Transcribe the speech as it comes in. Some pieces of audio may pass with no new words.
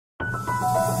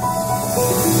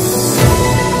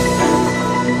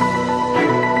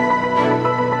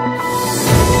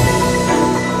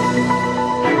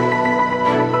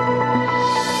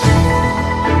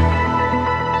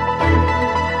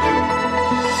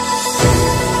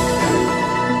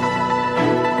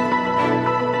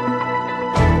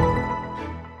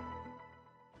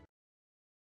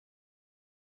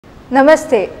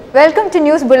Namaste. Welcome to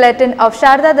News Bulletin of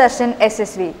Sarada Darsan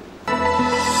SSV. In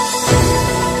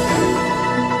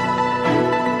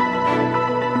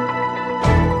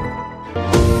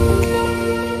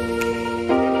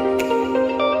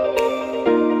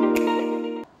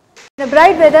the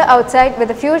bright weather outside with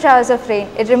a few showers of rain,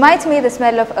 it reminds me the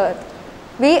smell of earth.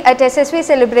 We at SSV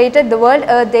celebrated the World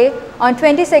Earth Day on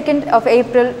 22nd of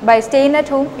April by staying at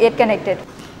home yet connected.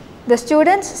 The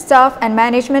students, staff and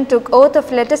management took oath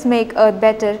of let us make earth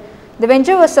better. The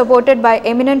venture was supported by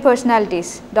eminent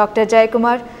personalities, Dr.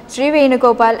 Jayakumar, Sri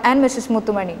Venugopal and Mrs.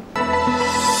 Muttumani.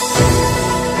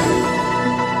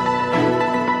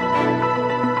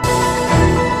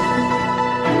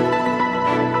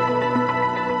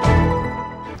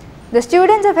 The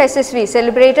students of SSV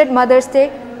celebrated Mother's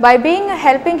Day by being a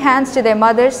helping hands to their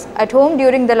mothers at home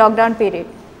during the lockdown period.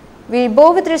 We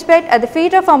bow with respect at the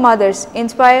feet of our mothers,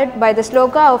 inspired by the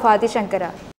sloka of Adi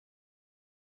Shankara.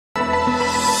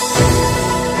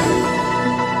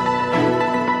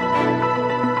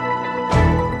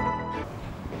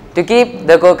 To keep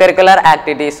the co-curricular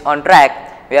activities on track,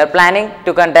 we are planning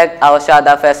to conduct our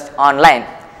Shada Fest online.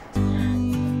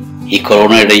 ഈ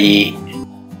കൊറോണയുടെ ഈ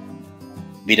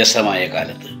വിരസമായ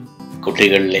കാലത്ത്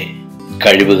കുട്ടികളിലെ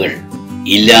കഴിവുകൾ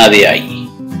ഇല്ലാതെയായി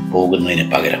പോകുന്നതിന്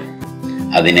പകരം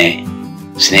അതിനെ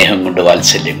സ്നേഹം കൊണ്ട്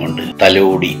വാത്സല്യം കൊണ്ട്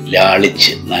തലോടി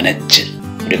ലാളിച്ച് നനച്ച്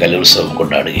ഒരു കലോത്സവം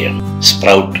കൊണ്ടാടുകയാണ്.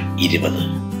 സ്പ്രൗട്ട് 20,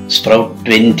 സ്പ്രൗട്ട്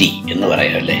 20 എന്ന്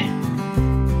പറയാം അല്ലേ.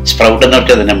 സ്പ്രൗട്ട്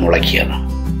എന്നൊക്കെ തന്നെ മുളയ്ക്കുകയാണ്,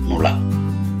 മുള.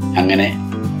 അങ്ങനെ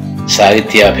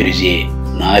സാഹിത്യാഭിരുചിയെ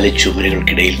 4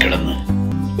 ചുമരുകൾക്കിടയിൽ കിടന്ന്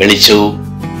വെളിച്ചവും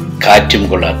കാറ്റും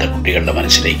കൊള്ളാത്ത കുട്ടികളുടെ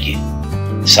മനസ്സിലേക്ക്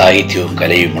സാഹിത്യവും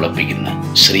കലയും മുളപ്പിക്കുന്ന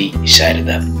ശ്രീ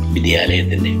ശാരദ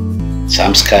വിദ്യാലയത്തിൻ്റെ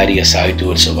സാംസ്കാരിക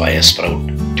സാഹിത്യോത്സവമായ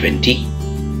സ്പ്രൗട്ട് 20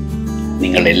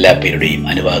 നിങ്ങൾ എല്ലാ പേരുടെയും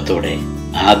അനുവാദത്തോടെ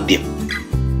ആദ്യം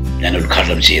ഞാൻ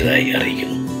ഉദ്ഘാടനം ചെയ്തതായി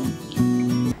അറിയിക്കുന്നു.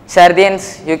 Sardians,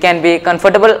 you can be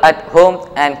comfortable at home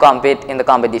and compete in the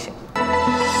competition.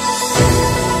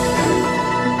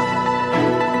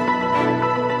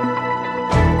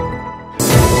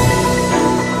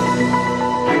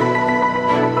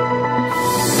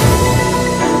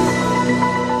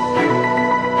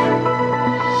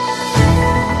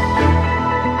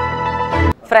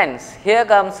 Friends, here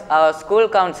comes our school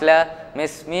counsellor,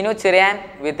 Miss Meenu Chirian,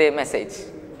 with a message.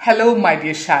 Hello, my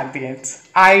dear Sardians.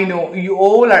 I know you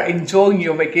all are enjoying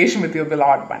your vacation with your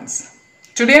beloved ones.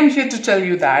 Today I'm here to tell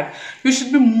you that you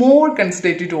should be more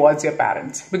considerate towards your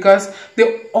parents because they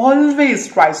always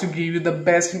try to give you the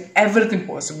best in everything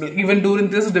possible. Even during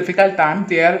this difficult time,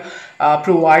 they are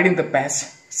providing the best.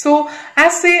 So,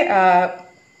 as a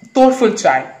thoughtful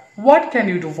child, what can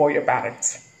you do for your parents?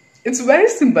 It's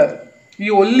very simple.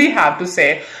 You only have to say,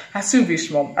 as you wish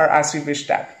mom or as you wish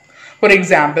dad. For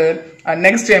example,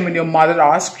 next time when your mother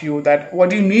asks you that what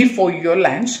do you need for your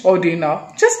lunch or dinner,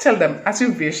 just tell them as you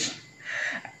wish.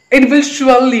 It will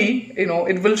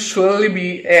surely be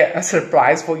a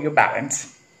surprise for your parents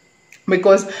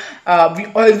because we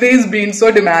always been so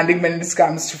demanding when it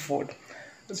comes to food.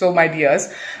 So my dears,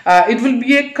 it will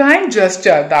be a kind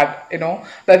gesture that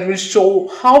that will show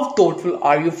how thoughtful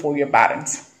are you for your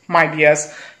parents. My dears,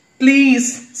 please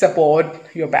support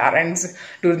your parents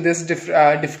during this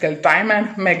difficult time and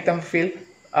make them feel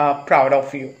proud of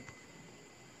you.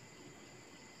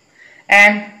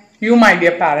 And you, my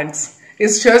dear parents,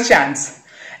 it's your chance.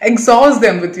 Exhaust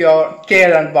them with your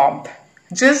care and warmth.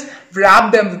 Just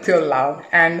wrap them with your love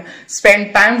and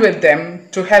spend time with them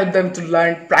to help them to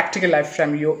learn practical life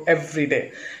from you every day.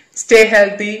 Stay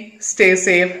healthy, stay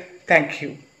safe. Thank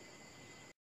you.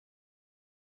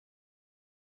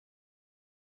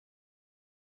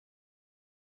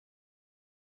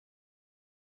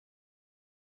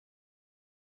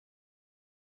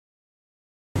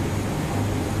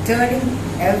 Turning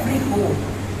every home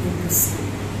into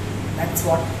school. That's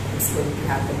what is going to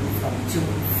happen from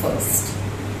June 1st.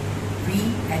 We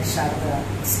at Sarada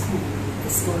School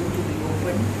is going to be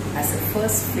open as a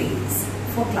first phase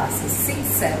for classes 6,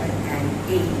 7 and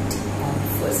 8 on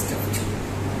 1st of June.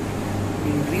 We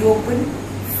will reopen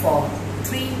for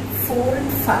 3, 4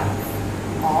 and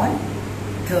 5 on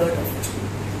 3rd of June.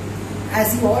 As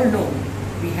you all know,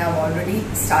 we have already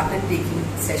started taking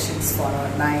sessions for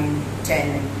our 9, 10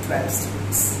 and 12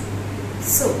 students.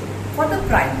 So, for the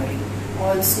primary,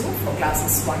 also for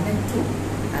classes 1 and 2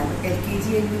 and LKG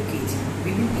and UKG,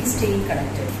 we will be staying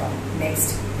connected from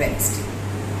next Wednesday.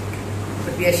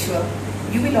 But we are sure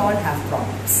you will all have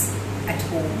problems at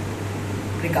home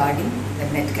regarding the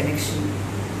net connection,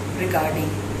 regarding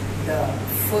the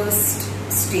first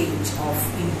stage of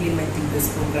implementing this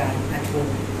program at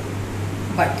home.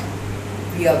 But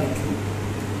we are with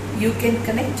you. you can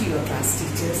connect to your class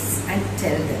teachers and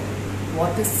tell them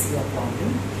what is your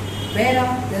problem, where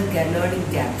are the learning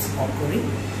gaps occurring,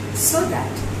 so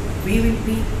that we will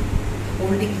be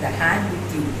holding the hand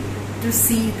with you to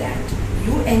see that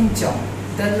you enjoy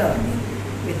the learning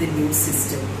with the new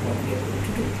system what we are going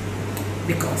to do.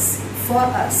 Because for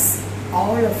us,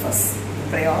 all of us, the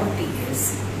priority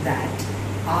is that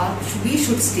we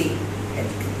should stay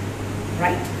healthy,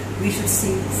 right? We should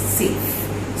stay safe.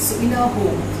 So in our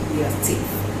home we are safe,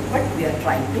 but we are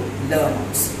trying to learn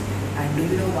also. And do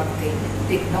you know one thing?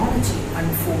 Technology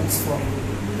unfolds for you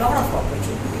a lot of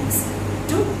opportunities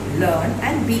to learn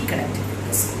and be connected with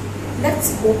the school.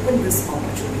 Let's open this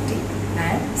opportunity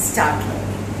and start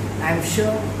learning. I am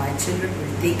sure my children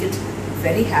will take it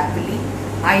very happily.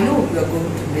 I know you are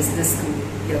going to miss the school,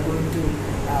 you are going to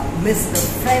miss the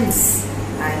friends,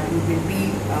 and you will be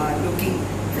looking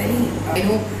very,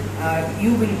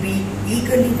 you will be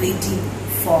eagerly waiting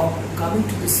for coming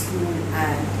to the school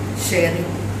and sharing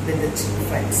with the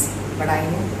friends. But I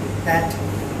know that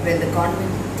when the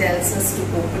government tells us to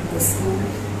open the school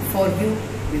for you,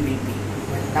 we will be.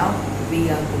 But now we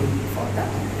are going for the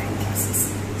online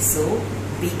classes. So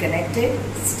be connected,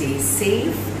 stay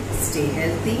safe, stay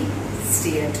healthy,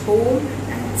 stay at home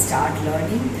and start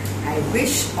learning. I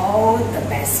wish all the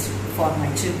best for my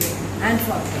children and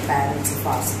for the parents of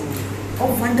our school.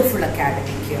 A wonderful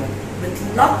academic year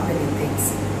with lot many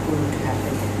things going to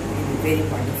happen in a very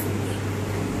wonderful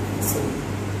way. So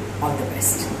all the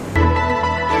best.